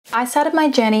I started my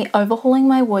journey overhauling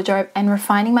my wardrobe and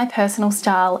refining my personal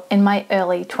style in my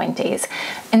early 20s.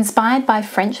 Inspired by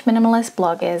French minimalist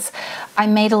bloggers, I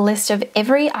made a list of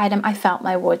every item I felt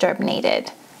my wardrobe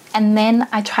needed. And then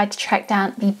I tried to track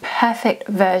down the perfect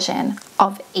version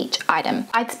of each item.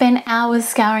 I'd spend hours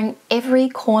scouring every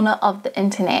corner of the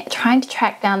internet trying to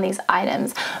track down these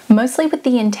items, mostly with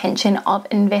the intention of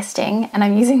investing, and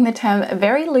I'm using the term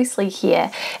very loosely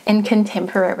here, in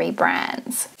contemporary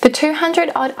brands. The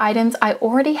 200 odd items I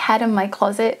already had in my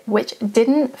closet which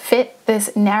didn't fit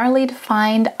this narrowly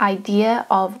defined idea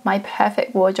of my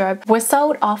perfect wardrobe were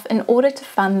sold off in order to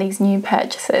fund these new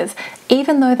purchases,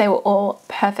 even though they were all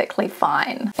perfectly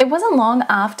fine. It wasn't long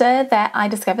after that I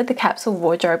discovered the capsule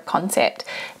wardrobe concept.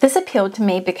 This appealed to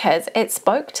me because it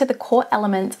spoke to the core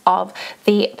elements of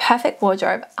the perfect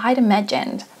wardrobe I'd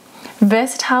imagined.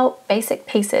 Versatile, basic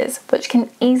pieces which can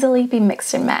easily be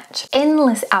mixed and matched,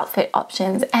 endless outfit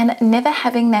options, and never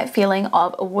having that feeling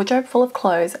of a wardrobe full of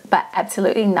clothes but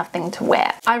absolutely nothing to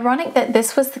wear. Ironic that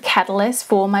this was the catalyst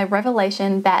for my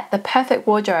revelation that the perfect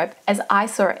wardrobe, as I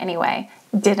saw it anyway,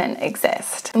 didn't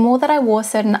exist. The more that I wore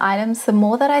certain items, the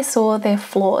more that I saw their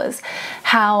flaws,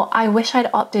 how I wish I'd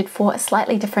opted for a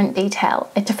slightly different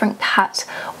detail, a different cut,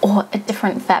 or a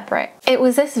different fabric. It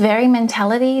was this very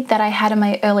mentality that I had in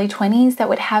my early 20s that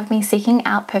would have me seeking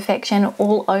out perfection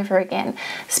all over again,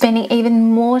 spending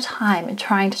even more time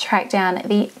trying to track down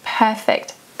the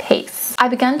perfect piece. I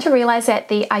began to realize that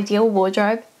the ideal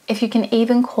wardrobe, if you can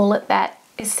even call it that,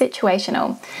 is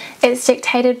situational. It's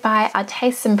dictated by our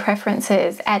tastes and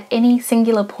preferences at any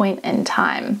singular point in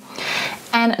time.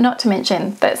 And not to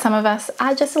mention that some of us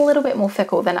are just a little bit more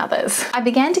fickle than others. I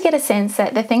began to get a sense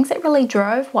that the things that really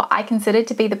drove what I considered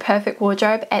to be the perfect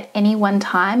wardrobe at any one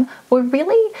time were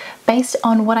really based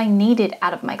on what I needed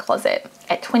out of my closet.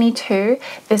 At 22,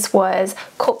 this was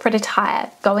corporate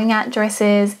attire, going out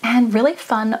dresses, and really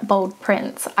fun, bold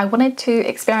prints. I wanted to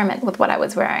experiment with what I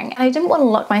was wearing, and I didn't want to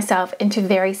lock myself into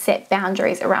very set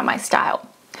boundaries around my style.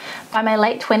 By my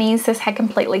late 20s, this had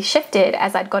completely shifted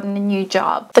as I'd gotten a new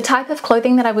job. The type of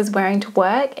clothing that I was wearing to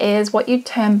work is what you'd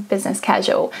term business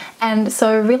casual. And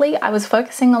so really I was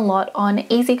focusing a lot on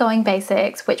easygoing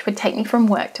basics, which would take me from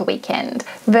work to weekend.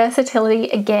 Versatility,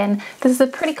 again, this is a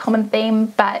pretty common theme,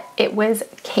 but it was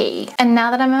key. And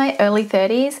now that I'm in my early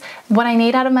 30s, what I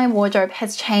need out of my wardrobe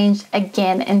has changed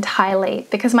again entirely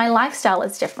because my lifestyle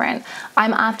is different.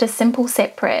 I'm after simple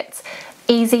separates,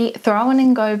 easy throw in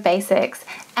and go basics,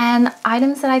 and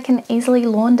items that I can easily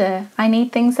launder. I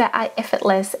need things that are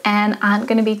effortless and aren't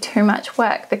going to be too much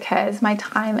work because my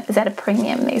time is at a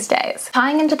premium these days.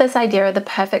 Tying into this idea of the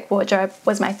perfect wardrobe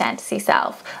was my fantasy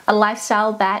self, a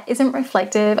lifestyle that isn't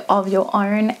reflective of your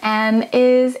own and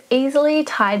is easily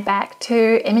tied back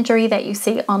to imagery that you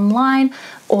see online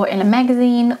or in a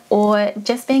magazine, or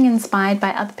just being inspired by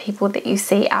other people that you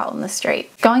see out on the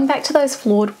street. Going back to those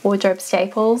flawed wardrobe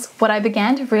staples, what I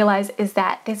began to realize is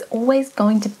that there's always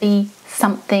going to be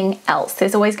something else.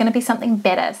 There's always going to be something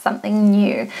better, something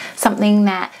new, something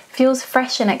that feels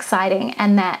fresh and exciting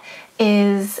and that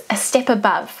is a step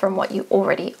above from what you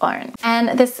already own.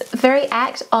 And this very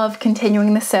act of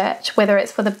continuing the search, whether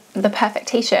it's for the perfect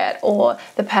t-shirt or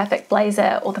the perfect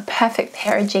blazer or the perfect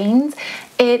pair of jeans,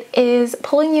 it is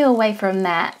pulling you away from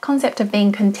that concept of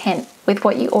being content with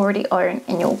what you already own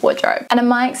in your wardrobe. And in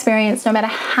my experience, no matter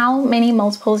how many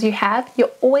multiples you have, you're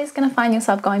always going to find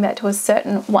yourself going back to a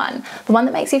certain one, the one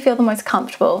that makes you feel the most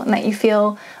comfortable and that you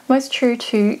feel most true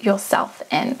to yourself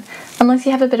in, unless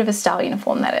you have a bit of a style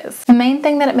uniform, that is. The main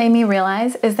thing that it made me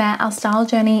realize is that our style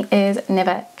journey is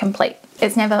never complete.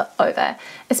 It's never over,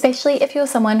 especially if you're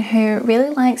someone who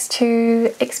really likes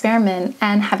to experiment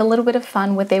and have a little bit of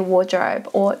fun with their wardrobe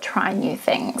or try new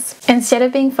things. Instead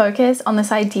of being focused on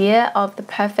this idea of the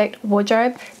perfect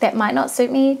wardrobe that might not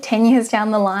suit me 10 years down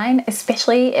the line,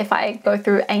 especially if I go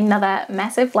through another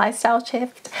massive lifestyle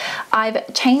shift,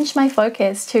 I've changed my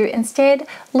focus to instead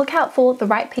look out for the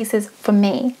right pieces for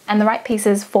me and the right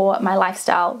pieces for my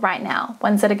lifestyle right now.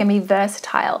 Ones that are going to be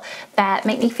versatile, that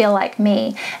make me feel like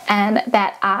me, and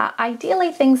that are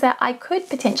ideally things that I could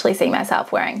potentially see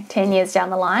myself wearing 10 years down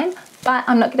the line, but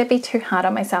I'm not going to be too hard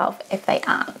on myself if they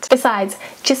aren't. Besides,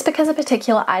 just because a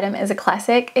particular item is a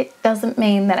classic, it doesn't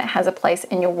mean that it has a place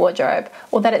in your wardrobe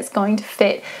or that it's going to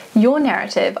fit your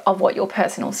narrative of what your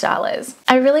personal style is.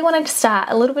 I really wanted to start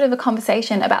a little bit of a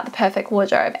conversation about the perfect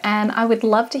wardrobe, and I would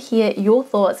love to hear your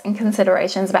thoughts and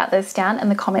considerations about this down in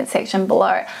the comment section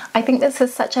below. I think this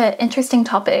is such an interesting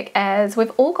topic as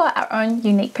we've all got our own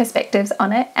unique perspectives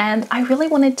on it, and I really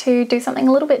wanted to do something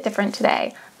a little bit different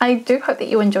today. I do hope that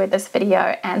you enjoyed this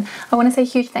video, and I want to say a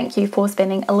huge thank you for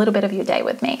spending a little bit of your day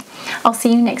with me. I'll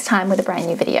see you next time with a brand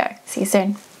new video. See you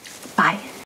soon. Bye.